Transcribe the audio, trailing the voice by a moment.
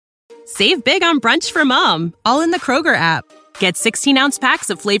Save big on brunch for mom, all in the Kroger app. Get 16-ounce packs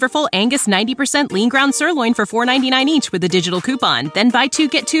of flavorful Angus 90% lean ground sirloin for $4.99 each with a digital coupon. Then buy 2,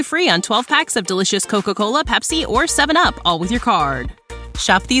 get 2 free on 12 packs of delicious Coca-Cola, Pepsi, or 7-Up, all with your card.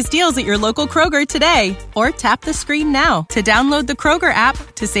 Shop these deals at your local Kroger today, or tap the screen now to download the Kroger app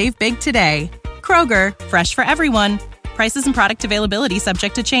to save big today. Kroger, fresh for everyone. Prices and product availability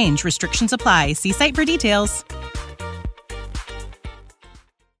subject to change. Restrictions apply. See site for details.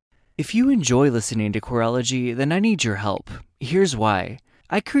 If you enjoy listening to Queerology, then I need your help. Here's why.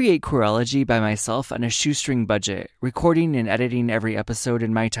 I create Queerology by myself on a shoestring budget, recording and editing every episode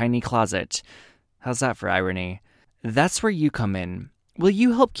in my tiny closet. How's that for irony? That's where you come in. Will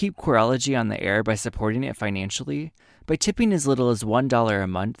you help keep Queerology on the air by supporting it financially? By tipping as little as $1 a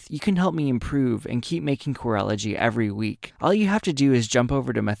month, you can help me improve and keep making Queerology every week. All you have to do is jump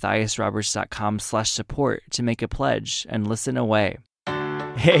over to matthiasroberts.com/support to make a pledge and listen away.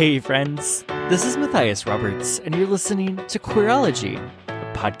 Hey friends, this is Matthias Roberts, and you're listening to Queerology,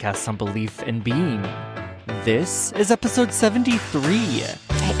 a podcast on belief and being. This is episode 73.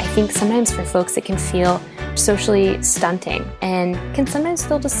 I think sometimes for folks it can feel socially stunting and can sometimes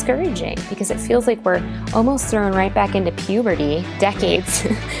feel discouraging because it feels like we're almost thrown right back into puberty decades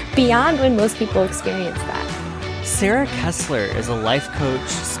beyond when most people experience that. Sarah Kessler is a life coach,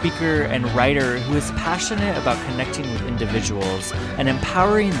 speaker, and writer who is passionate about connecting with individuals and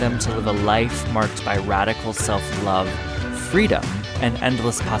empowering them to live a life marked by radical self-love, freedom, and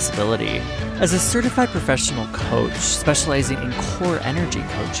endless possibility. As a certified professional coach specializing in core energy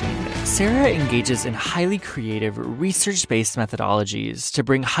coaching, Sarah engages in highly creative, research-based methodologies to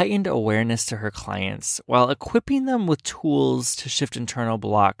bring heightened awareness to her clients while equipping them with tools to shift internal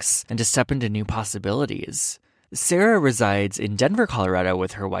blocks and to step into new possibilities. Sarah resides in Denver, Colorado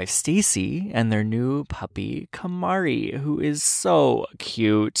with her wife Stacy and their new puppy Kamari, who is so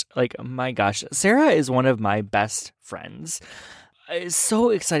cute. Like, my gosh, Sarah is one of my best friends. I'm so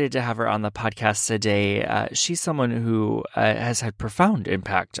excited to have her on the podcast today. She's someone who has had profound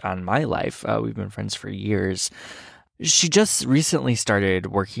impact on my life. We've been friends for years. She just recently started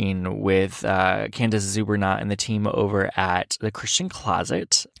working with Candace Zubernat and the team over at the Christian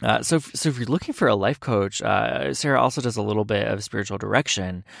Closet. So if you're looking for a life coach, Sarah also does a little bit of spiritual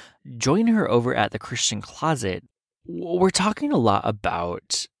direction. Join her over at the Christian Closet. We're talking a lot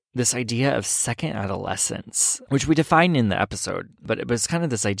about this idea of second adolescence, which we define in the episode, but it was kind of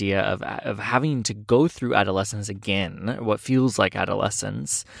this idea of having to go through adolescence again, what feels like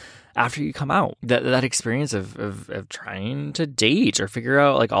adolescence, after you come out. That experience of trying to date or figure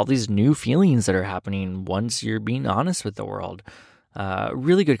out like all these new feelings that are happening once you're being honest with the world.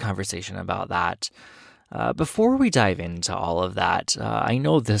 Really good conversation about that. Before we dive into all of that, I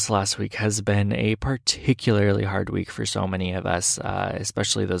know this last week has been a particularly hard week for so many of us,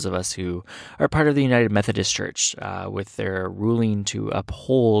 especially those of us who are part of the United Methodist Church, with their ruling to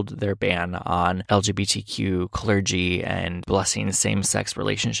uphold their ban on LGBTQ clergy and blessing same-sex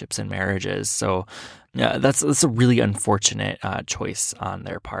relationships and marriages. So that's a really unfortunate choice on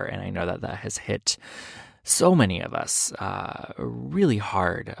their part, and I know that has hit so many of us really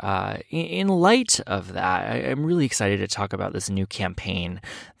hard. In light of that, I'm really excited to talk about this new campaign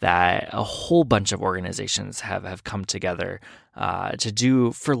that a whole bunch of organizations have come together to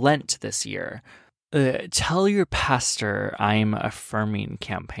do for Lent this year. Tell Your Pastor I'm Affirming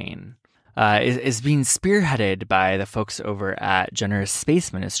campaign. Is being spearheaded by the folks over at Generous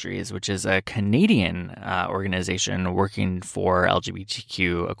Space Ministries, which is a Canadian organization working for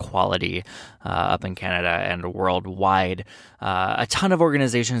LGBTQ equality up in Canada and worldwide. A ton of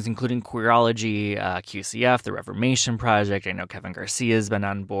organizations, including Queerology, QCF, the Reformation Project. I know Kevin Garcia has been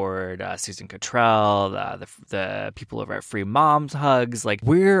on board, Susan Cottrell, the people over at Free Moms Hugs. Like,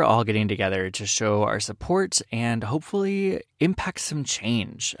 we're all getting together to show our support and hopefully impact some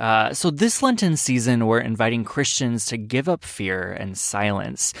change. So this Lenten season, we're inviting Christians to give up fear and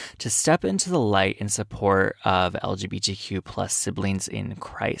silence, to step into the light in support of LGBTQ plus siblings in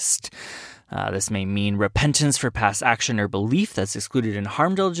Christ. This may mean repentance for past action or belief that's excluded and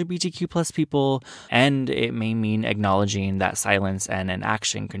harmed LGBTQ plus people, and it may mean acknowledging that silence and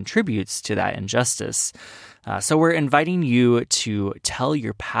inaction contributes to that injustice. So we're inviting you to tell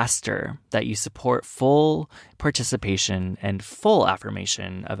your pastor that you support full participation and full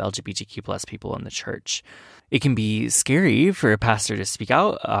affirmation of LGBTQ plus people in the church. It can be scary for a pastor to speak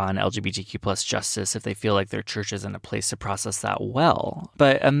out on LGBTQ plus justice if they feel like their church isn't a place to process that well.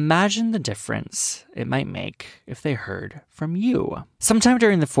 But imagine the difference it might make if they heard from you. Sometime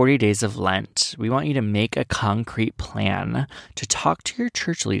during the 40 days of Lent, we want you to make a concrete plan to talk to your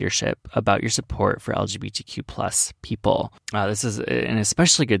church leadership about your support for LGBTQ plus people. This is an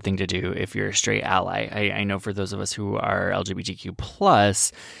especially good thing to do if you're a straight ally. I know for those of us who are LGBTQ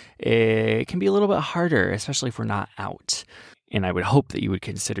plus, it can be a little bit harder, especially if we're not out. And I would hope that you would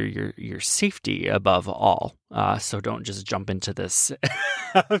consider your safety above all. So don't just jump into this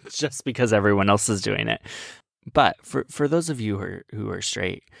just because everyone else is doing it. But for those of you who are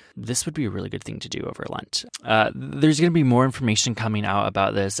straight, this would be a really good thing to do over Lent. There's going to be more information coming out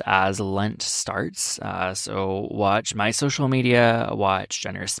about this as Lent starts. So watch my social media, watch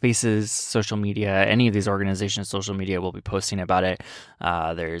Generous Spaces social media. Any of these organizations' social media will be posting about it.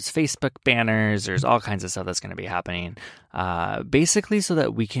 There's Facebook banners. There's all kinds of stuff that's going to be happening. Basically so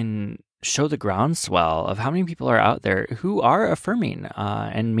that we can show the groundswell of how many people are out there who are affirming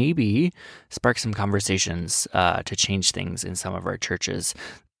and maybe spark some conversations to change things in some of our churches.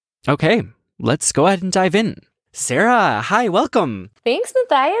 Okay, let's go ahead and dive in. Sarah, hi, welcome. Thanks,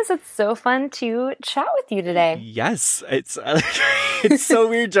 Matthias. It's so fun to chat with you today. Yes, it's so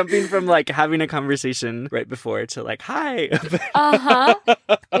weird jumping from like having a conversation right before to like, hi.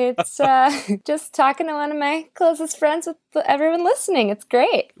 It's just talking to one of my closest friends with everyone listening. It's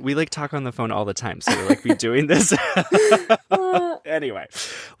great. We like talk on the phone all the time, so we're like be doing this. Anyway,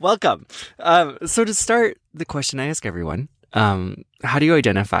 welcome. So to start, the question I ask everyone, how do you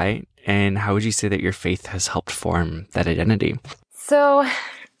identify and how would you say that your faith has helped form that identity? So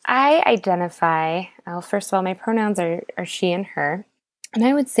I identify, well, first of all, my pronouns are she and her. And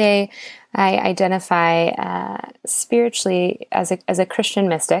I would say I identify spiritually as a Christian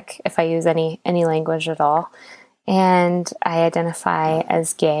mystic, if I use any language at all. And I identify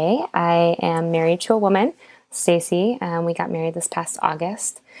as gay. I am married to a woman, Stacy. We got married this past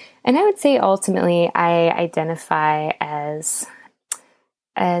August. And I would say ultimately I identify as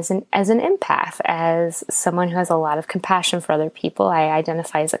an empath, as someone who has a lot of compassion for other people. I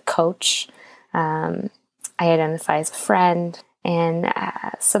identify as a coach. I identify as a friend. And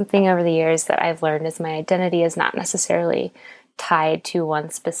something over the years that I've learned is my identity is not necessarily tied to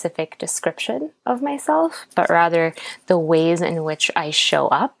one specific description of myself, but rather the ways in which I show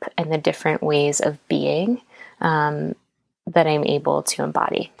up and the different ways of being that I'm able to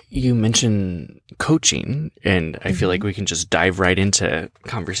embody. You mentioned coaching, and I feel like we can just dive right into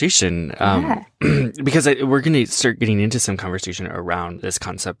conversation because we're going to start getting into some conversation around this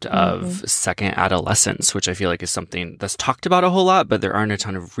concept of second adolescence, which I feel like is something that's talked about a whole lot, but there aren't a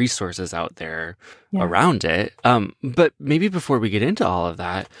ton of resources out there around it. But maybe before we get into all of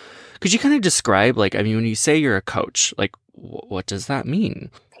that, could you kind of describe, like, I mean, when you say you're a coach, like, what does that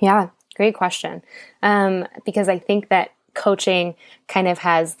mean? Yeah, great question. Because I think that coaching kind of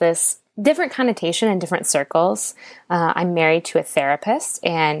has this different connotation in different circles. I'm married to a therapist,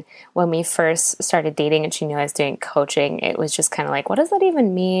 and when we first started dating and she knew I was doing coaching, it was just kind of like, what does that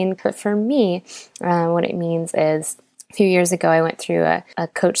even mean? But for me, what it means is a few years ago, I went through a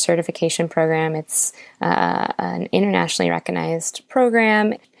coach certification program. It's an internationally recognized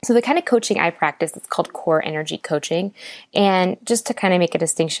program. So the kind of coaching I practice, it's called core energy coaching. And just to kind of make a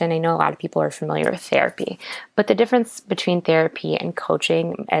distinction, I know a lot of people are familiar with therapy, but the difference between therapy and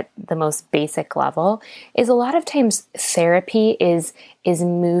coaching at the most basic level is a lot of times therapy is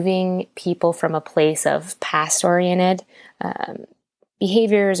moving people from a place of past-oriented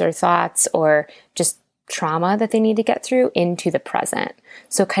behaviors or thoughts or just trauma that they need to get through into the present.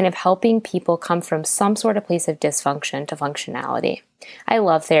 So kind of helping people come from some sort of place of dysfunction to functionality. I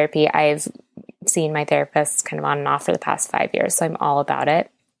love therapy. I've seen my therapist kind of on and off for the past 5 years, so I'm all about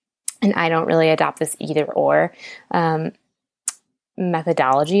it. And I don't really adopt this either or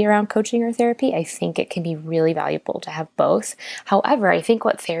methodology around coaching or therapy. I think it can be really valuable to have both. However, I think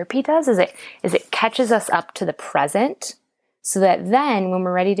what therapy does is it catches us up to the present, so that then when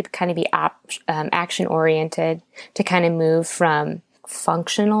we're ready to kind of be action-oriented, to kind of move from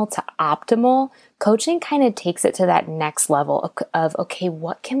functional to optimal, coaching kind of takes it to that next level of okay,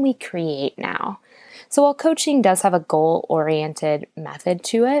 what can we create now? So while coaching does have a goal-oriented method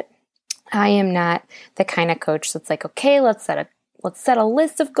to it, I am not the kind of coach that's like, okay, let's set a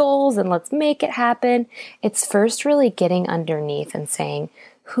list of goals and let's make it happen. It's first really getting underneath and saying,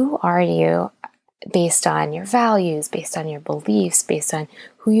 who are you? Based on your values, based on your beliefs, based on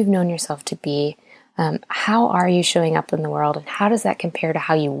who you've known yourself to be, how are you showing up in the world, and how does that compare to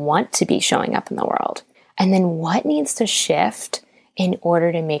how you want to be showing up in the world? And then what needs to shift in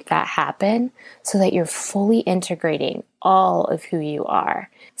order to make that happen so that you're fully integrating all of who you are.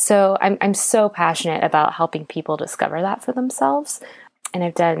 So I'm so passionate about helping people discover that for themselves. And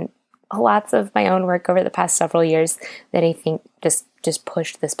I've done lots of my own work over the past several years that I think just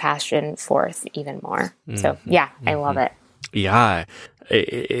pushed this passion forth even more. So yeah, I love it. Yeah,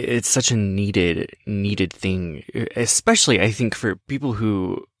 it's such a needed thing, especially I think for people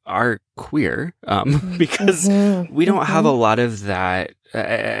who are queer, because we don't have a lot of that.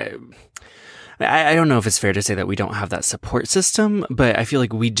 I don't know if it's fair to say that we don't have that support system, but I feel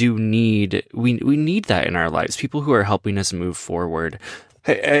like we do need we need that in our lives. People who are helping us move forward.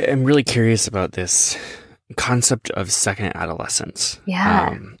 I'm really curious about this concept of second adolescence.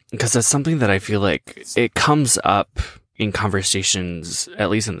 Yeah, because that's something that I feel like it comes up in conversations, at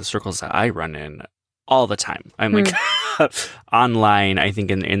least in the circles that I run in, all the time. I'm like online, I think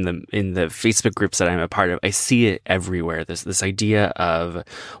in the Facebook groups that I'm a part of, I see it everywhere. This idea of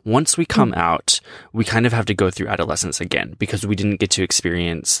once we come out, we kind of have to go through adolescence again because we didn't get to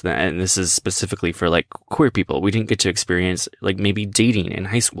experience that. And this is specifically for like queer people. We didn't get to experience like maybe dating in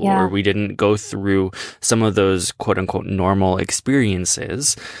high school, or we didn't go through some of those quote unquote normal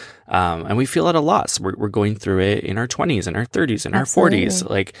experiences. And we feel at a loss. We're going through it in our 20s and our 30s and our 40s.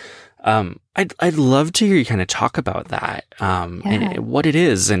 Like, I'd love to hear you kind of talk about that, and what it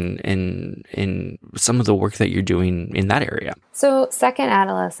is and some of the work that you're doing in that area. So second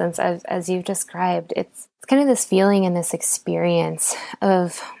adolescence, as you've described, it's kind of this feeling and this experience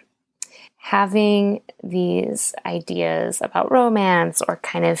of having these ideas about romance, or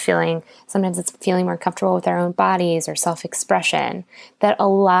kind of feeling, sometimes it's feeling more comfortable with our own bodies or self-expression, that a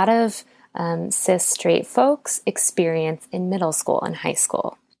lot of cis straight folks experience in middle school and high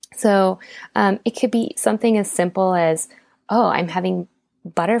school. So it could be something as simple as, oh, I'm having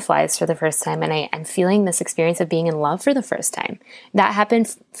butterflies for the first time, and I'm feeling this experience of being in love for the first time. That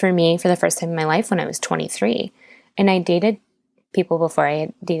happened for me for the first time in my life when I was 23. And I dated people before, I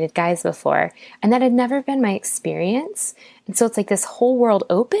had dated guys before, and that had never been my experience. And so it's like this whole world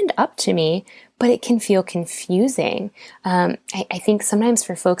opened up to me, but it can feel confusing. I think sometimes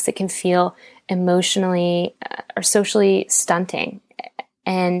for folks it can feel emotionally or socially stunting,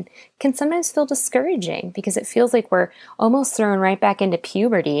 and can sometimes feel discouraging because it feels like we're almost thrown right back into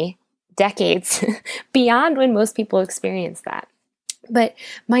puberty, decades beyond when most people experience that. But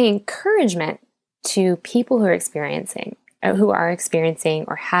my encouragement to people who are experiencing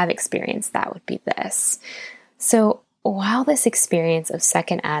or have experienced that would be this. So while this experience of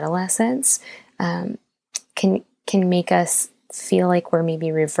second adolescence can make us feel like we're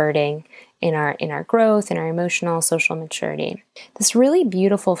maybe reverting in our growth, in our emotional, social maturity, this really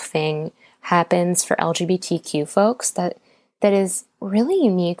beautiful thing happens for LGBTQ folks that is really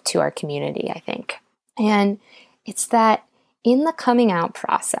unique to our community, I think. And it's that in the coming out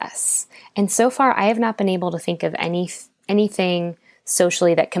process, and so far I have not been able to think of anything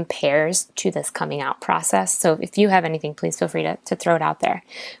socially that compares to this coming out process. So if you have anything, please feel free to throw it out there.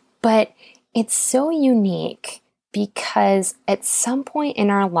 But it's so unique because at some point in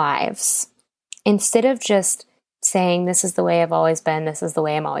our lives, instead of just saying, this is the way I've always been, this is the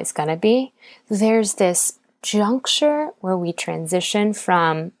way I'm always going to be, there's this juncture where we transition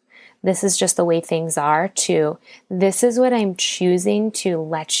from this is just the way things are to this is what I'm choosing to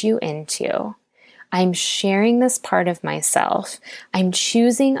let you into. I'm sharing this part of myself. I'm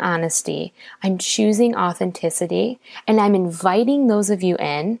choosing honesty. I'm choosing authenticity. And I'm inviting those of you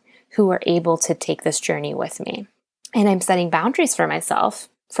in who are able to take this journey with me. And I'm setting boundaries for myself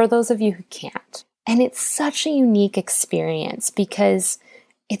for those of you who can't. And it's such a unique experience because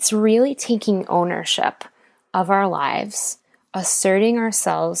it's really taking ownership of our lives, asserting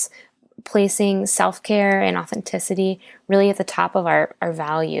ourselves, placing self-care and authenticity really at the top of our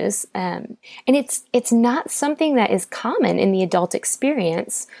values. And it's not something that is common in the adult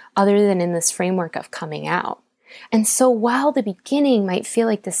experience other than in this framework of coming out. And so while the beginning might feel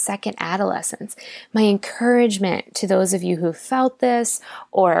like the second adolescence, my encouragement to those of you who felt this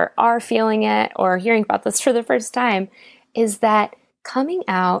or are feeling it or hearing about this for the first time is that coming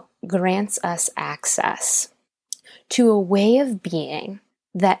out grants us access to a way of being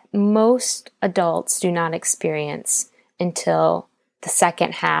that most adults do not experience until the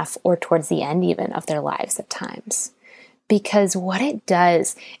second half or towards the end even of their lives at times. Because what it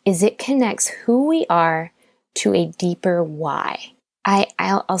does is it connects who we are to a deeper why.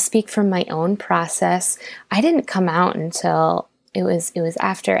 I'll speak from my own process. I didn't come out until It was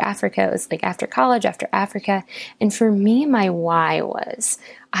after Africa. It was like after college, after Africa. And for me, my why was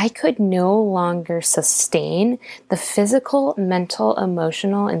I could no longer sustain the physical, mental,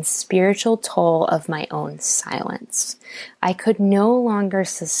 emotional, and spiritual toll of my own silence. I could no longer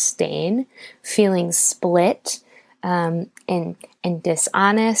sustain feeling split and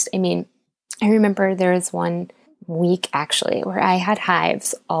dishonest. I mean, I remember there was one week actually where I had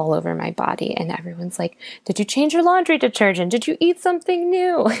hives all over my body, and everyone's like, did you change your laundry detergent? Did you eat something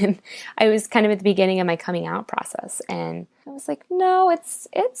new? And I was kind of at the beginning of my coming out process, and I was like, no, it's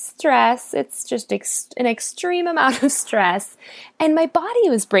stress. It's just an extreme amount of stress. And my body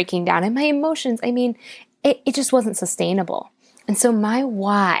was breaking down, and my emotions, I mean, it just wasn't sustainable. And so my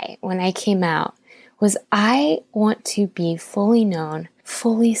why when I came out was I want to be fully known,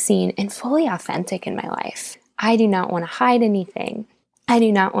 fully seen, and fully authentic in my life. I do not want to hide anything. I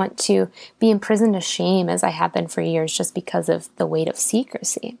do not want to be imprisoned to shame as I have been for years just because of the weight of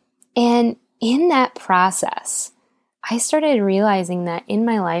secrecy. And in that process, I started realizing that in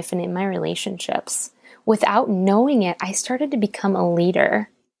my life and in my relationships, without knowing it, I started to become a leader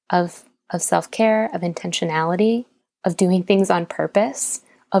of self-care, of intentionality, of doing things on purpose,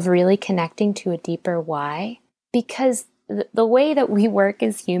 of really connecting to a deeper why. Because the way that we work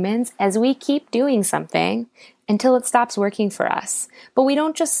as humans, as we keep doing something until it stops working for us. But we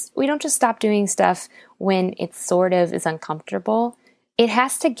don't just stop doing stuff when it sort of is uncomfortable. It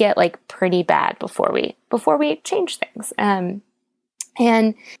has to get like pretty bad before we change things. And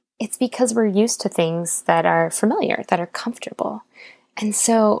it's because we're used to things that are familiar, that are comfortable. And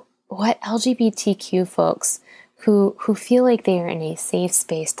so what LGBTQ folks who feel like they are in a safe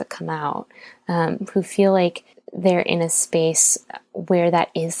space to come out, who feel like they're in a space where that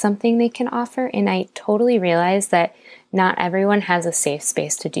is something they can offer. And I totally realize that not everyone has a safe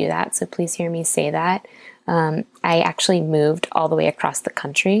space to do that. So please hear me say that. I actually moved all the way across the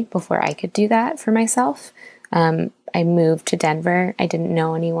country before I could do that for myself. I moved to Denver. I didn't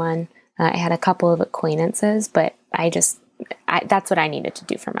know anyone. I had a couple of acquaintances, but that's what I needed to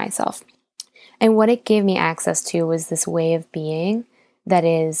do for myself. And what it gave me access to was this way of being that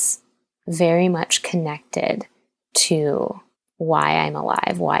is very much connected to why I'm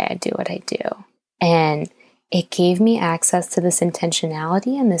alive, why I do what I do. And it gave me access to this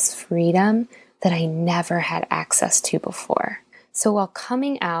intentionality and this freedom that I never had access to before. So while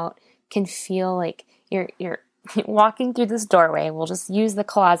coming out can feel like you're walking through this doorway, we'll just use the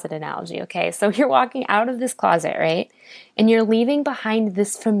closet analogy, okay? So you're walking out of this closet, right? And you're leaving behind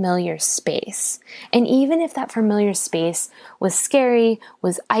this familiar space. And even if that familiar space was scary,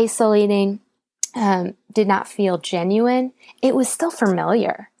 was isolating, did not feel genuine, it was still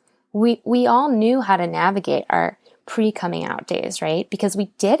familiar. We all knew how to navigate our pre-coming out days, right? Because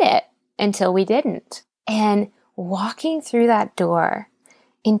we did it until we didn't. And walking through that door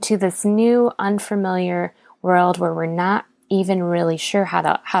into this new, unfamiliar world where we're not even really sure how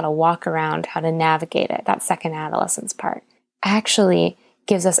to walk around, how to navigate it, that second adolescence part, actually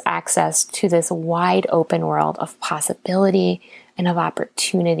gives us access to this wide open world of possibility and of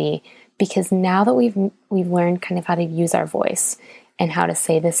opportunity. Because now that we've learned kind of how to use our voice and how to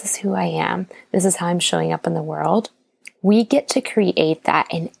say, this is who I am, this is how I'm showing up in the world, we get to create that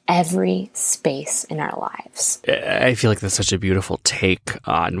in every space in our lives. I feel like that's such a beautiful take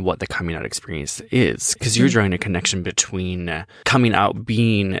on what the coming out experience is, because you're drawing a connection between coming out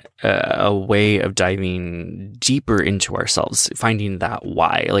being a way of diving deeper into ourselves, finding that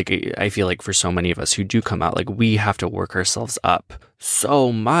why. Like, I feel like for so many of us who do come out, like, we have to work ourselves up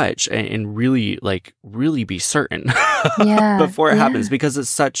so much and really be certain before it happens, because it's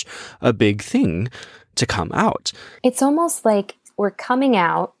such a big thing to come out. It's almost like we're coming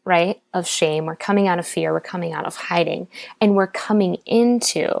out, right, of shame, we're coming out of fear, we're coming out of hiding, and we're coming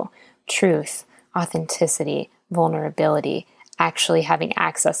into truth, authenticity, vulnerability, actually having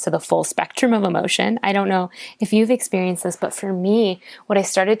access to the full spectrum of emotion. I don't know if you've experienced this, but for me, what I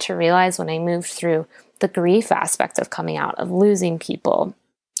started to realize when I moved through the grief aspect of coming out, of losing people,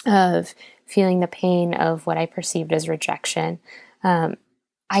 of feeling the pain of what I perceived as rejection,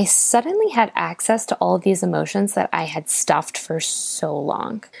 I suddenly had access to all of these emotions that I had stuffed for so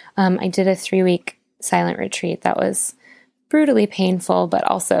long. I did a 3-week silent retreat that was brutally painful, but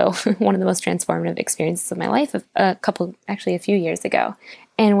also one of the most transformative experiences of my life a few years ago.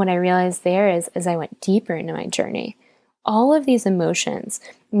 And what I realized there is, as I went deeper into my journey, all of these emotions,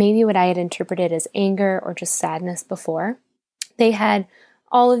 maybe what I had interpreted as anger or just sadness before, they had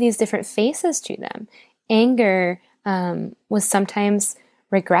all of these different faces to them. Anger was sometimes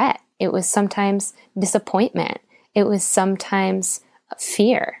regret. It was sometimes disappointment. It was sometimes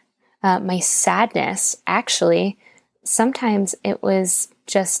fear. My sadness actually sometimes it was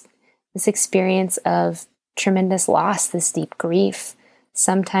just this experience of tremendous loss, this deep grief.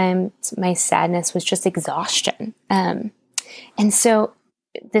 Sometimes my sadness was just exhaustion. And so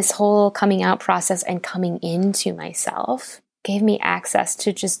this whole coming out process and coming into myself gave me access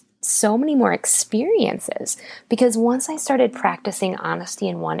to just so many more experiences, because once I started practicing honesty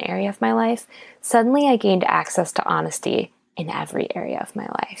in one area of my life, suddenly I gained access to honesty in every area of my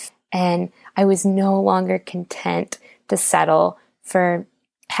life. And I was no longer content to settle for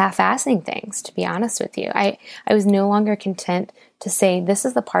half-assing things, to be honest with you. I was no longer content to say, this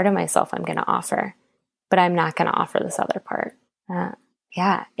is the part of myself I'm going to offer, but I'm not going to offer this other part.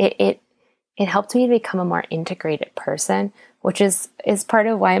 It helped me to become a more integrated person, which is part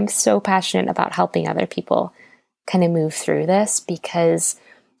of why I'm so passionate about helping other people kind of move through this, because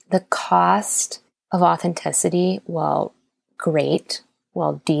the cost of authenticity, while great,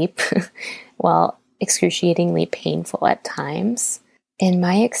 while deep, while excruciatingly painful at times, in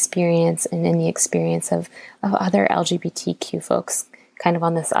my experience and in the experience of other LGBTQ folks kind of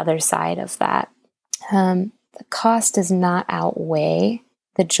on this other side of that, the cost does not outweigh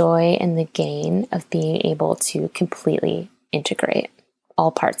the joy and the gain of being able to completely integrate all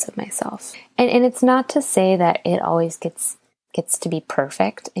parts of myself. And it's not to say that it always gets to be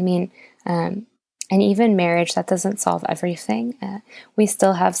perfect. I mean, and even marriage, that doesn't solve everything. We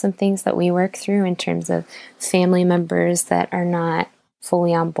still have some things that we work through in terms of family members that are not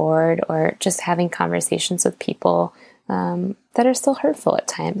fully on board, or just having conversations with people that are still hurtful at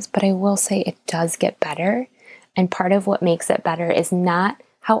times. But I will say it does get better. And part of what makes it better is not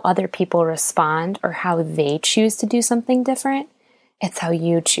how other people respond or how they choose to do something different. It's how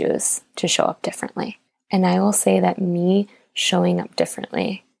you choose to show up differently. And I will say that me showing up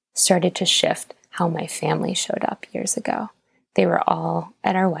differently started to shift how my family showed up years ago. They were all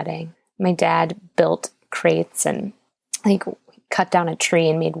at our wedding. My dad built crates and cut down a tree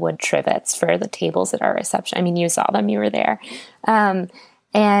and made wood trivets for the tables at our reception. I mean, you saw them, you were there.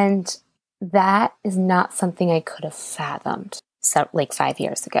 And that is not something I could have fathomed 5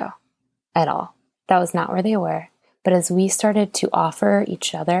 years ago at all. That was not where they were. But as we started to offer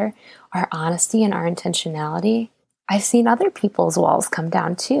each other our honesty and our intentionality, I've seen other people's walls come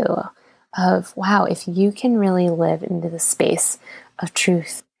down too, of, wow, if you can really live into the space of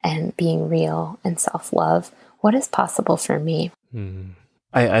truth and being real and self-love, what is possible for me?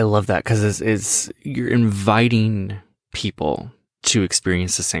 I love that, because you're inviting people to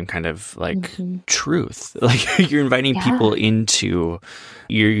experience the same kind of truth. You're inviting people into,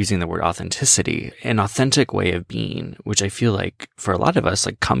 you're using the word authenticity, an authentic way of being, which I feel like for a lot of us,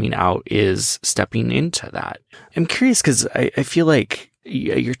 coming out is stepping into that. I'm curious because I feel like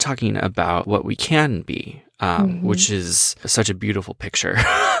you're talking about what we can be, which is such a beautiful picture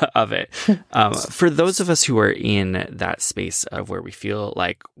of it. For those of us who are in that space of where we feel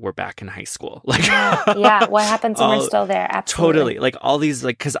like we're back in high school, what happens when we're still there? Absolutely. Totally. All these,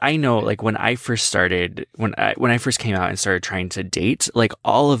 because I know, when I first started, when I first came out and started trying to date,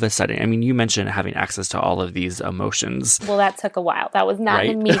 all of a sudden, I mean, you mentioned having access to all of these emotions. Well, that took a while. That was not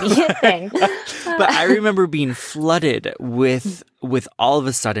an immediate thing. But I remember being flooded with all of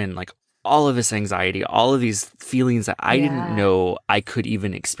a sudden, all of this anxiety, all of these feelings that I didn't know I could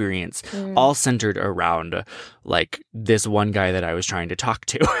even experience, all centered around this one guy that I was trying to talk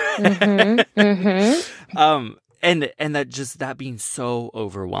to. And that being so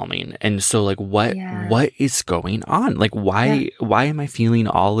overwhelming. And so what is going on? Why am I feeling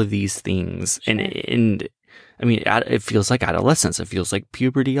all of these things? And I mean, it feels like adolescence. It feels like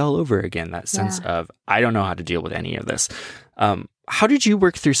puberty all over again. That sense of, I don't know how to deal with any of this. How did you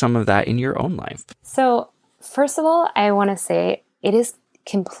work through some of that in your own life? So first of all, I want to say it is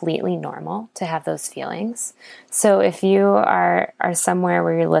completely normal to have those feelings. So if you are somewhere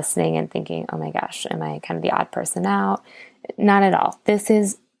where you're listening and thinking, oh my gosh, am I kind of the odd person out? Not at all. This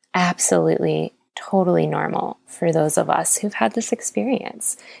is absolutely totally normal for those of us who've had this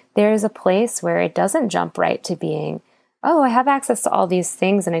experience. There is a place where it doesn't jump right to being, oh, I have access to all these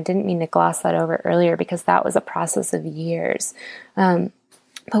things, and I didn't mean to gloss that over earlier because that was a process of years.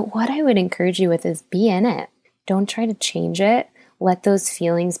 But what I would encourage you with is be in it. Don't try to change it. Let those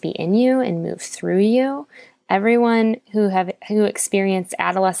feelings be in you and move through you. Everyone who experienced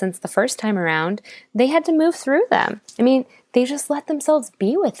adolescence the first time around, they had to move through them. I mean, they just let themselves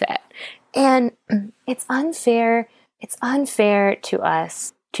be with it. And it's unfair to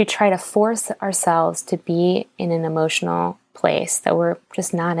us to try to force ourselves to be in an emotional place that we're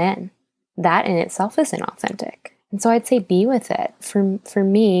just not in. That in itself is inauthentic. And so I'd say be with it. For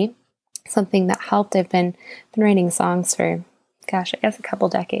me, something that helped, I've been writing songs for, I guess a couple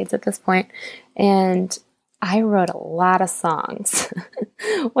decades at this point. And I wrote a lot of songs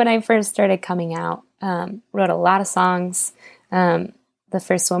when I first started coming out. Wrote a lot of songs. The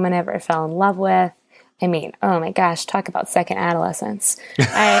first woman I ever fell in love with. I mean, oh my gosh, talk about second adolescence.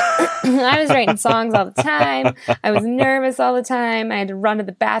 I was writing songs all the time. I was nervous all the time. I had to run to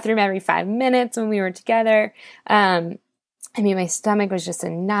the bathroom every 5 minutes when we were together. I mean, my stomach was just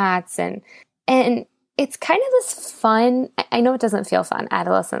in knots, and it's kind of this fun, I know it doesn't feel fun.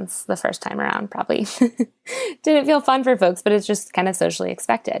 Adolescence the first time around probably didn't feel fun for folks, but it's just kind of socially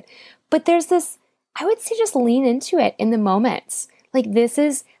expected. But there's this, I would say, just lean into it in the moments. Like, this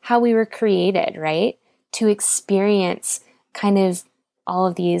is how we were created, right? To experience kind of all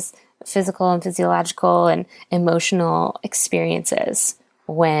of these physical and physiological and emotional experiences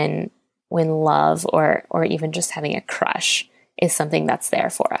when love or even just having a crush is something that's there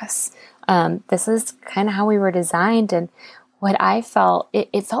for us. This is kind of how we were designed. And what I felt,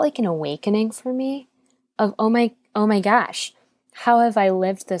 it felt like an awakening for me of, oh my gosh, how have I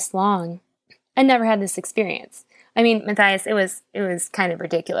lived this long? I never had this experience. I mean, Matthias, it was kind of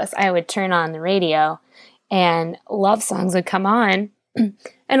ridiculous. I would turn on the radio and love songs would come on.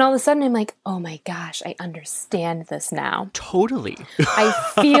 And all of a sudden I'm like, oh my gosh, I understand this now. Totally. I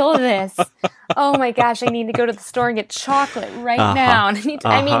feel this. Oh my gosh, I need to go to the store and get chocolate right now. And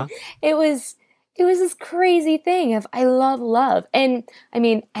I mean, it was this crazy thing of I love love. And I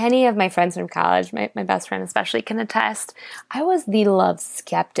mean, any of my friends from college, my best friend especially, can attest, I was the love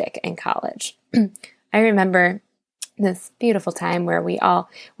skeptic in college. I remember this beautiful time where we all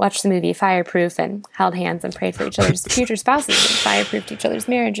watched the movie Fireproof and held hands and prayed for each other's future spouses and fireproofed each other's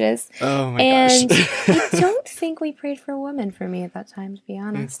marriages. Oh my gosh. And gosh. I don't think we prayed for a woman for me at that time, to be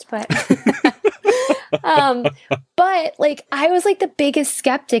honest. But but like, I was like the biggest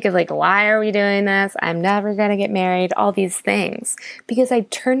skeptic of like, why are we doing this? I'm never going to get married, all these things, because I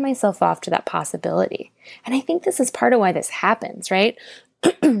turned myself off to that possibility. And I think this is part of why this happens, right?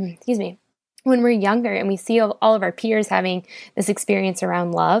 Excuse me. When we're younger and we see all of our peers having this experience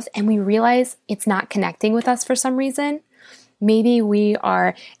around love and we realize it's not connecting with us for some reason, maybe we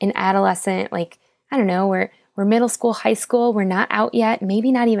are an adolescent, like, I don't know, we're middle school, high school, we're not out yet,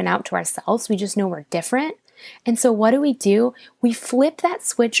 maybe not even out to ourselves, we just know we're different. And so what do? We flip that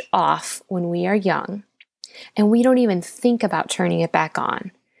switch off when we are young, and we don't even think about turning it back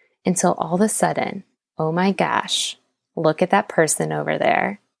on until all of a sudden, oh my gosh, look at that person over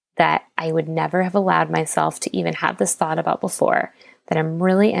there that I would never have allowed myself to even have this thought about before, that I'm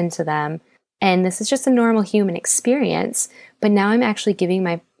really into them. And this is just a normal human experience, but now I'm actually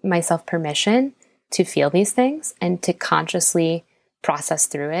giving myself permission to feel these things and to consciously process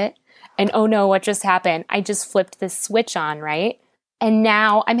through it. And oh no, what just happened? I just flipped this switch on, right? And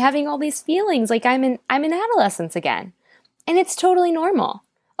now I'm having all these feelings like I'm in adolescence again. And it's totally normal.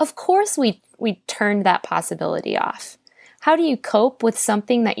 Of course we turned that possibility off. How do you cope with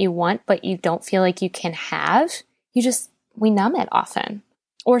something that you want but you don't feel like you can have? We numb it often.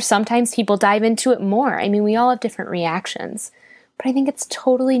 Or sometimes people dive into it more. I mean, we all have different reactions. But I think it's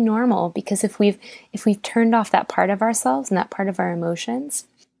totally normal, because if we've turned off that part of ourselves and that part of our emotions,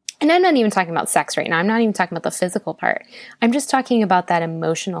 and I'm not even talking about sex right now. I'm not even talking about the physical part. I'm just talking about that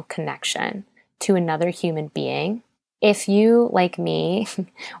emotional connection to another human being. If you, like me,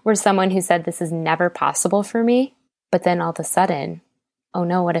 were someone who said this is never possible for me, but then all of a sudden, oh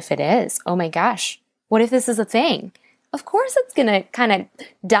no, what if it is? Oh my gosh, what if this is a thing? Of course it's going to kind of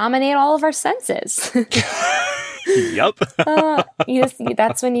dominate all of our senses. Yep.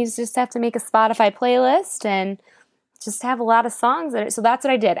 That's when you just have to make a Spotify playlist and just have a lot of songs. So that's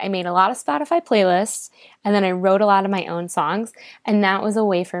what I did. I made a lot of Spotify playlists, and then I wrote a lot of my own songs, and that was a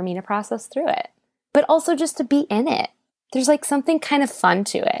way for me to process through it. But also just to be in it. There's like something kind of fun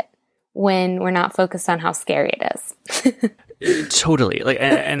to it when we're not focused on how scary it is. Totally.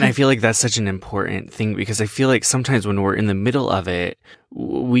 And I feel like that's such an important thing, because I feel like sometimes when we're in the middle of it,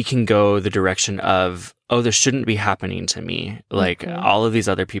 we can go the direction of, oh, this shouldn't be happening to me. Like, all of these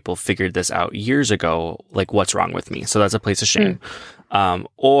other people figured this out years ago. Like, what's wrong with me? So that's a place of shame.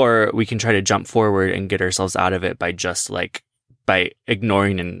 Or we can try to jump forward and get ourselves out of it by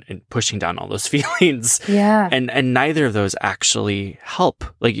ignoring and pushing down all those feelings. Yeah. And neither of those actually help.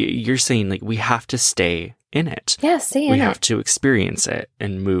 Like you're saying, like, we have to stay in it. Yeah, stay in it. We have to experience it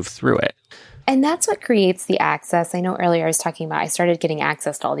and move through it. And that's what creates the access. I know earlier I was talking about I started getting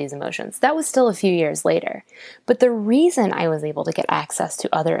access to all these emotions. That was still a few years later. But the reason I was able to get access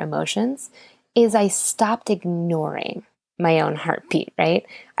to other emotions is I stopped ignoring my own heartbeat, right?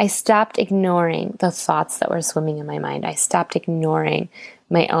 I stopped ignoring the thoughts that were swimming in my mind. I stopped ignoring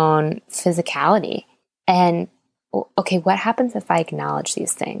my own physicality. And okay, what happens if I acknowledge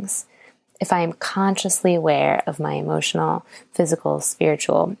these things? if I am consciously aware of my emotional, physical,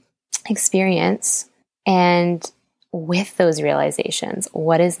 spiritual experience, and with those realizations,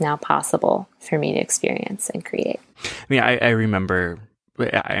 what is now possible for me to experience and create? I mean, I remember,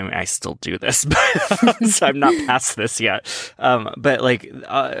 I still do this, but so I'm not past this yet. But like,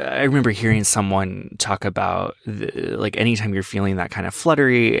 I remember hearing someone talk about like anytime you're feeling that kind of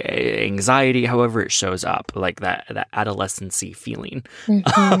fluttery anxiety, however it shows up, like that adolescency feeling,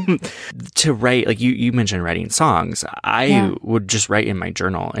 to write, like you mentioned writing songs. I would just write in my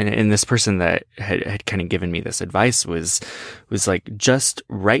journal. And this person that had kind of given me this advice was like, just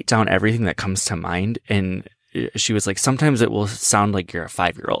write down everything that comes to mind. And she was like, sometimes it will sound like you're a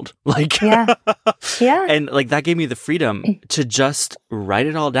 5-year-old. Like, yeah. And like that gave me the freedom to just write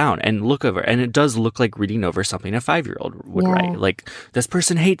it all down and look over. And it does look like reading over something a 5-year-old would write. Like, this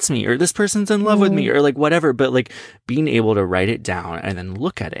person hates me, or this person's in love with me, or like whatever. But like being able to write it down and then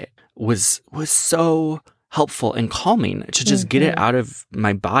look at it was so helpful and calming to just get it out of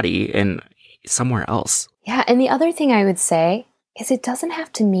my body and somewhere else. Yeah. And the other thing I would say is it doesn't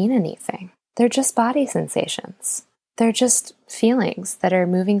have to mean anything. They're just body sensations. They're just feelings that are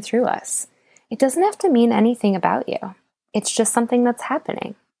moving through us. It doesn't have to mean anything about you. It's just something that's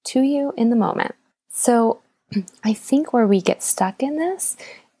happening to you in the moment. So I think where we get stuck in this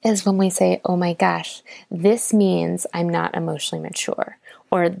is when we say, oh my gosh, this means I'm not emotionally mature,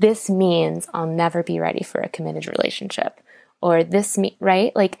 or this means I'll never be ready for a committed relationship, or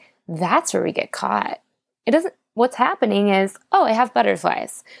right? Like that's where we get caught. What's happening is, oh, I have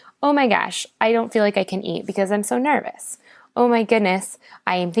butterflies. Oh my gosh, I don't feel like I can eat because I'm so nervous. Oh my goodness,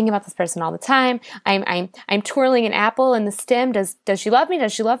 I am thinking about this person all the time. I'm twirling an apple in the stem. Does she love me?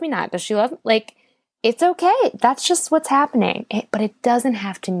 Does she love me not? Does she love me? Like, it's okay. That's just what's happening. But it doesn't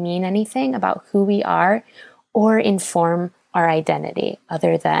have to mean anything about who we are or inform our identity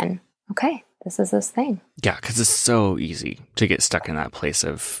other than, okay, this is this thing. Yeah, because it's so easy to get stuck in that place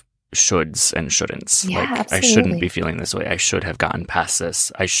of shoulds and shouldn'ts. Yeah, like, absolutely. I shouldn't be feeling this way. I should have gotten past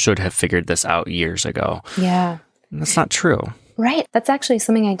this. I should have figured this out years ago. Yeah. And that's not true. Right. That's actually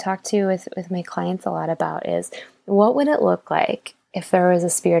something I talk to with my clients a lot about is what would it look like if there was a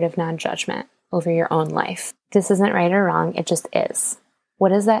spirit of non-judgment over your own life? This isn't right or wrong. It just is. What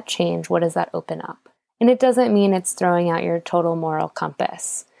does that change? What does that open up? And it doesn't mean it's throwing out your total moral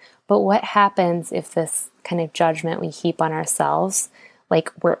compass. But what happens if this kind of judgment we heap on ourselves, like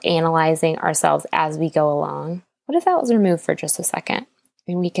we're analyzing ourselves as we go along, what if that was removed for just a second?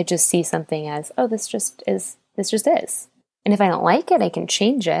 And we could just see something as, oh, this just is. And if I don't like it, I can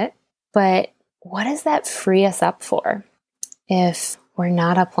change it. But what does that free us up for if we're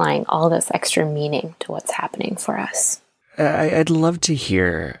not applying all this extra meaning to what's happening for us? I'd love to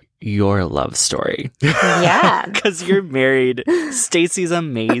hear your love story. Yeah. Because you're married. Stacy's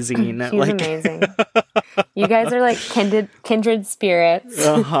amazing. She's amazing. You guys are like kindred spirits.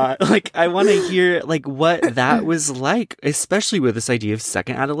 Like, I want to hear like what that was like, especially with this idea of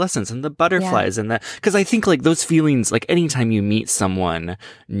second adolescence and the butterflies and that. Because I think like those feelings, like anytime you meet someone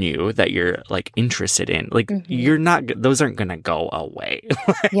new that you're like interested in, like those aren't going to go away.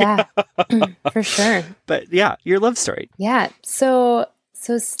 Yeah, for sure. But yeah, your love story. Yeah. So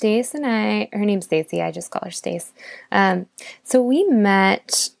Stace and I, her name's Stacy, I just call her Stace. So we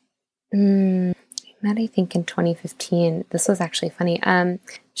met, I think in 2015. This was actually funny.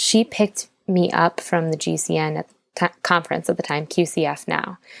 She picked me up from the GCN at the conference at the time, QCF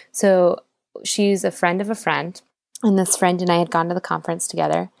now. So she's a friend of a friend, and this friend and I had gone to the conference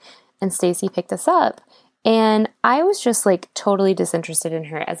together, and Stacy picked us up. And I was just like totally disinterested in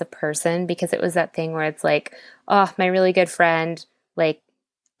her as a person, because it was that thing where it's like, oh, my really good friend, like,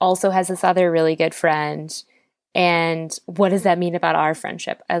 also has this other really good friend. And what does that mean about our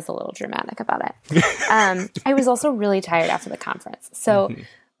friendship? I was a little dramatic about it. I was also really tired after the conference. So,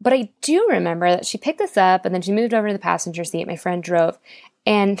 but I do remember that she picked us up and then she moved over to the passenger seat. My friend drove,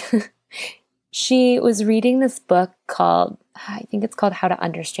 and she was reading this book called, I think it's called How to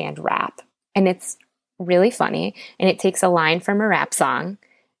Understand Rap. And it's really funny. And it takes a line from a rap song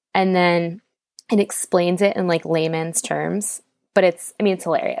and then it explains it in like layman's terms. But it's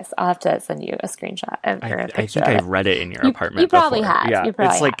hilarious. I'll have to send you a screenshot or a picture. I think I've read it in your apartment. You probably before. have. Yeah, you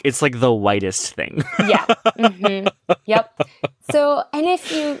probably have. It's like the whitest thing. Yeah. Mm-hmm. Yep. So, and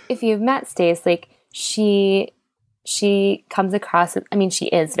if you've met Stace, like she comes across. She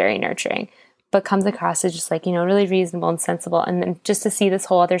is very nurturing, but comes across as just like, really reasonable and sensible. And then just to see this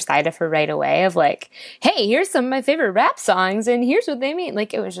whole other side of her right away of like, hey, here's some of my favorite rap songs, and here's what they mean.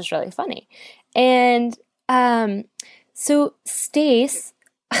 Like, it was just really funny, and so Stace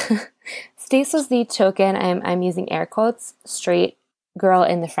was the token, I'm using air quotes, straight girl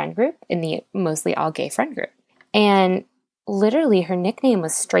in the friend group, in the mostly all gay friend group. And literally her nickname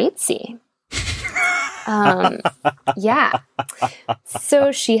was Straight C. Yeah.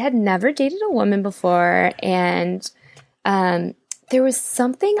 So she had never dated a woman before. And there was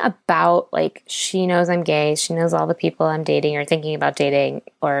something about like, she knows I'm gay. She knows all the people I'm dating or thinking about dating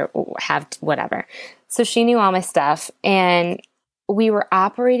or have whatever. So she knew all my stuff. And we were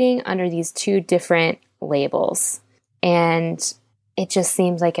operating under these two different labels. And it just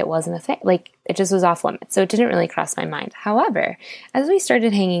seemed like it wasn't a thing. Like it just was off limits. So it didn't really cross my mind. However, as we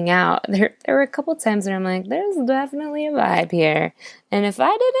started hanging out, there were a couple times where I'm like, there's definitely a vibe here. And if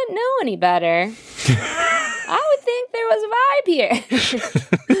I didn't know any better, I would think there was a vibe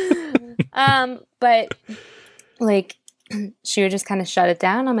here. But like she would just kind of shut it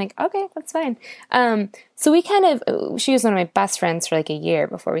down. I'm like, okay, that's fine. So she was one of my best friends for like a year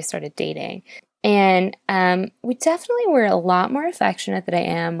before we started dating. And we definitely were a lot more affectionate than I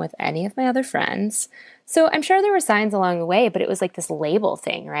am with any of my other friends. So I'm sure there were signs along the way, but it was like this label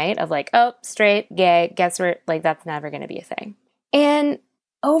thing, right? Of like, oh, straight, gay, guess we're like, that's never going to be a thing. And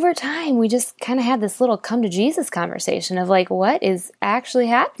over time, we just kind of had this little come to Jesus conversation of like, what is actually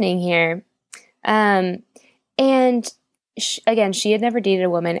happening here? And again, she had never dated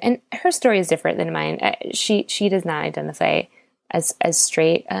a woman, and her story is different than mine. She does not identify as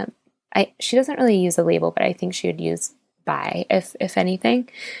straight. She doesn't really use a label, but I think she would use bi, if anything.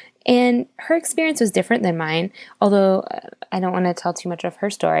 And her experience was different than mine, although I don't want to tell too much of her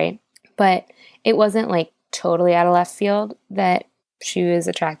story. But it wasn't like totally out of left field that she was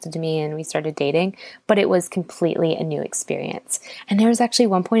attracted to me and we started dating, but it was completely a new experience. And there was actually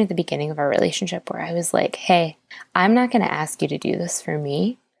one point at the beginning of our relationship where I was like, hey, I'm not going to ask you to do this for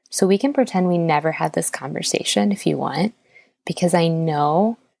me. So we can pretend we never had this conversation if you want, because I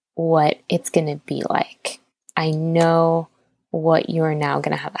know what it's going to be like. I know what you're now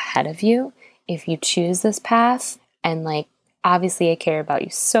going to have ahead of you if you choose this path. And like, obviously I care about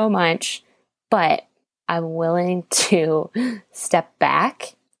you so much, but I'm willing to step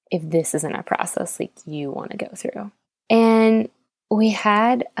back if this isn't a process like you want to go through. And we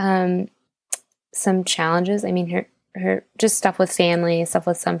had some challenges. I mean, her just stuff with family, stuff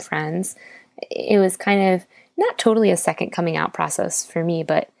with some friends. It was kind of not totally a second coming out process for me,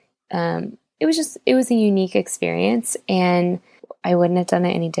 but it was a unique experience, and I wouldn't have done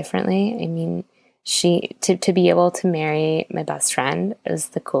it any differently. I mean, to be able to marry my best friend is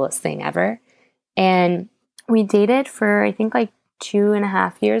the coolest thing ever. And we dated for, I think, like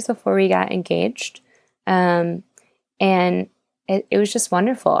 2.5 years before we got engaged. And it was just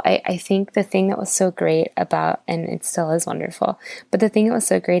wonderful. I think the thing that was so great about, and it still is wonderful, but the thing that was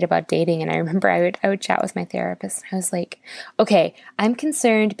so great about dating, and I remember I would chat with my therapist, and I was like, okay, I'm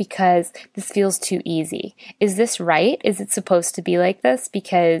concerned because this feels too easy. Is this right? Is it supposed to be like this?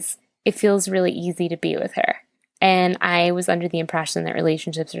 Because it feels really easy to be with her. And I was under the impression that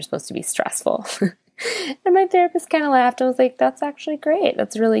relationships are supposed to be stressful. And my therapist kind of laughed. I was like, that's actually great.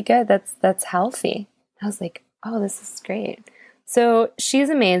 That's really good. That's healthy. I was like, oh, this is great. So she's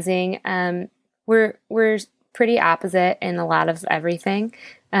amazing. We're pretty opposite in a lot of everything.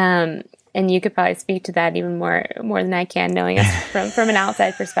 And you could probably speak to that even more than I can, knowing us from an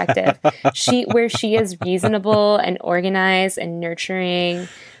outside perspective. Where she is reasonable and organized and nurturing,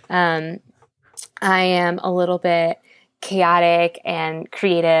 I am a little bit chaotic and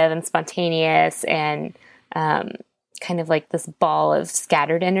creative and spontaneous and kind of like this ball of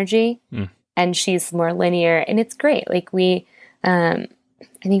scattered energy. And she's more linear, and it's great. Like I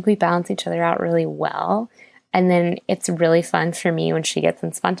think we balance each other out really well. And then it's really fun for me when she gets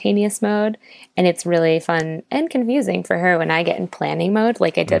in spontaneous mode. And it's really fun and confusing for her when I get in planning mode,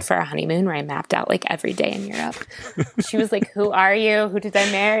 like I did for our honeymoon, where I mapped out like every day in Europe. She was like, who are you? Who did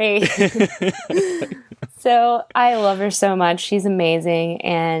I marry? So I love her so much. She's amazing.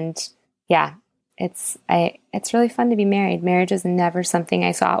 And yeah, it's really fun to be married. Marriage is never something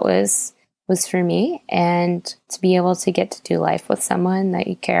I thought was for me, and to be able to get to do life with someone that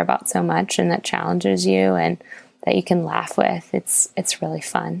you care about so much and that challenges you and that you can laugh with, it's really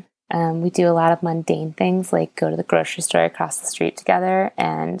fun. We do a lot of mundane things like go to the grocery store across the street together,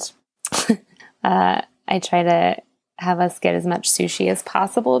 and I try to have us get as much sushi as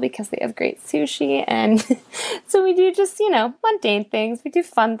possible because they have great sushi. And so we do just, mundane things. We do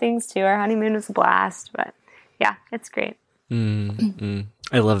fun things too. Our honeymoon was a blast, but yeah, it's great.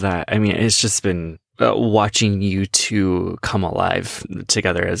 I love that. I mean, it's just been watching you two come alive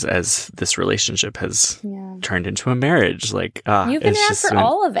together as this relationship has turned into a marriage. Like, you've been around for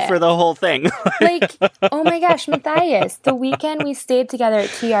all of it, for the whole thing. Like, oh my gosh, Matthias, the weekend we stayed together at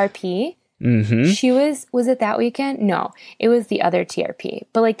TRP, She was it that weekend? No, it was the other TRP.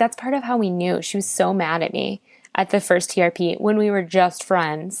 But like, that's part of how we knew. She was so mad at me at the first TRP when we were just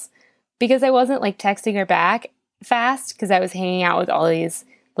friends because I wasn't like texting her back fast because I was hanging out with all these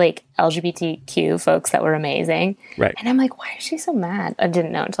like LGBTQ folks that were amazing. Right. And I'm like, why is she so mad? I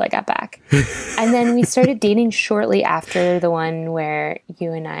didn't know until I got back. And then we started dating shortly after the one where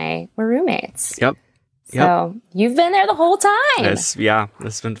you and I were roommates. Yep. So you've been there the whole time. It's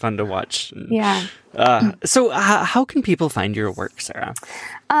been fun to watch. Yeah. So how can people find your work, Sarah?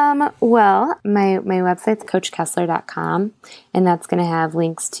 Well, my website's coachkessler.com, and that's going to have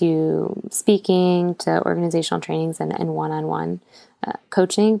links to speaking, to organizational trainings, and one-on-one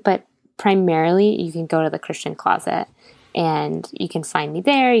coaching. But primarily, you can go to the Christian Closet, and you can find me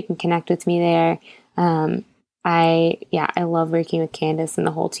there. You can connect with me there. I love working with Candace and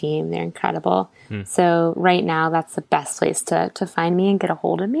the whole team. They're incredible. So right now, that's the best place to find me and get a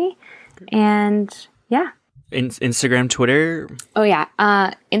hold of me. And yeah. Instagram, Twitter? Oh, yeah.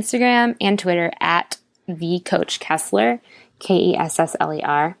 Instagram and Twitter at the Coach Kessler,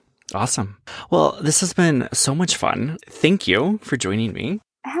 Kessler. Awesome. Well, this has been so much fun. Thank you for joining me.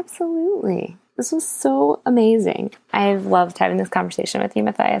 Absolutely. This was so amazing. I've loved having this conversation with you,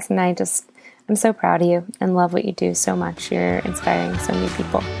 Matthias, and I'm so proud of you and love what you do so much. You're inspiring so many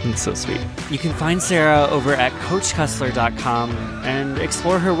people. It's so sweet. You can find Sarah over at coachkessler.com and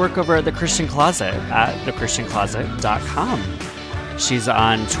explore her work over at The Christian Closet at thechristiancloset.com. She's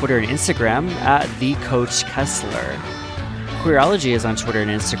on Twitter and Instagram at TheCoachKessler. Queerology is on Twitter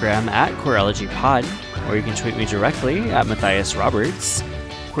and Instagram at QueerologyPod, or you can tweet me directly at Matthias Roberts.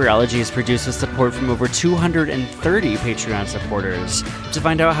 Queerology is produced with support from over 230 Patreon supporters. To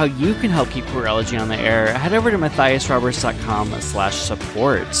find out how you can help keep Queerology on the air, head over to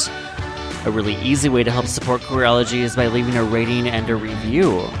matthiasroberts.com/support. A really easy way to help support Queerology is by leaving a rating and a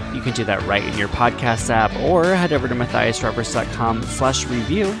review. You can do that right in your podcast app, or head over to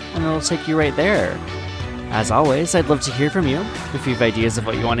matthiasroberts.com/review, and it'll take you right there. As always, I'd love to hear from you. If you have ideas of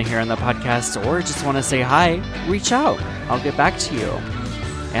what you want to hear on the podcast, or just want to say hi, reach out. I'll get back to you.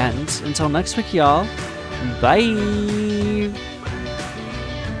 And until next week, y'all, bye!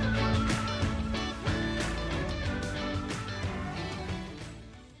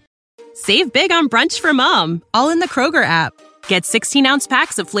 Save big on brunch for mom, all in the Kroger app. Get 16-ounce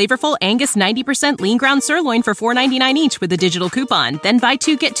packs of flavorful Angus 90% lean ground sirloin for $4.99 each with a digital coupon. Then buy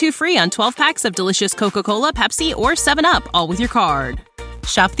 2, get 2 free on 12 packs of delicious Coca-Cola, Pepsi, or 7-Up, all with your card.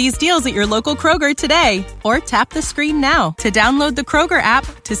 Shop these deals at your local Kroger today, or tap the screen now to download the Kroger app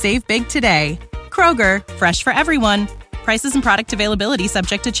to save big today. Kroger, fresh for everyone. Prices and product availability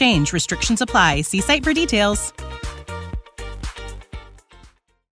subject to change. Restrictions apply. See site for details.